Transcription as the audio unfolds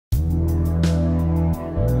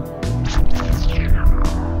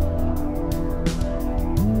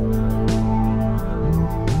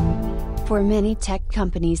For many tech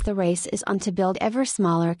companies, the race is on to build ever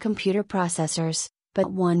smaller computer processors, but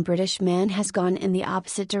one British man has gone in the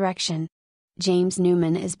opposite direction. James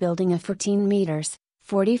Newman is building a 14 meters,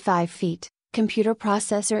 45 feet, computer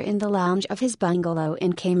processor in the lounge of his bungalow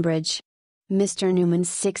in Cambridge. Mr. Newman's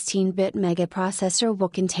 16-bit megaprocessor will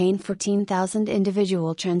contain 14,000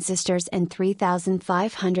 individual transistors and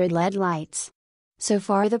 3,500 LED lights. So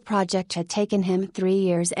far the project had taken him 3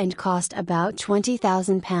 years and cost about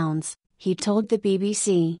 £20,000, he told the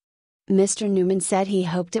BBC. Mr. Newman said he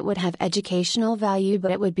hoped it would have educational value,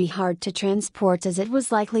 but it would be hard to transport as it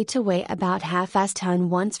was likely to weigh about half a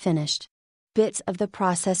ton once finished. Bits of the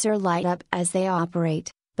processor light up as they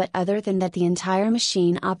operate, but other than that the entire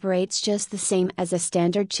machine operates just the same as a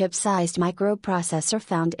standard chip-sized microprocessor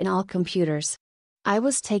found in all computers. I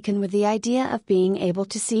was taken with the idea of being able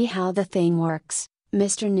to see how the thing works,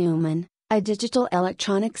 Mr. Newman, a digital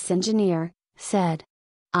electronics engineer, said.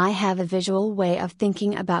 I have a visual way of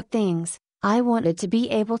thinking about things. I wanted to be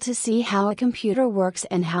able to see how a computer works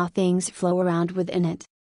and how things flow around within it.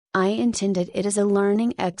 I intended it as a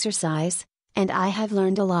learning exercise, and I have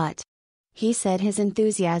learned a lot. He said his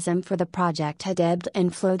enthusiasm for the project had ebbed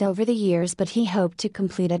and flowed over the years, but he hoped to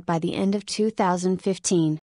complete it by the end of 2015.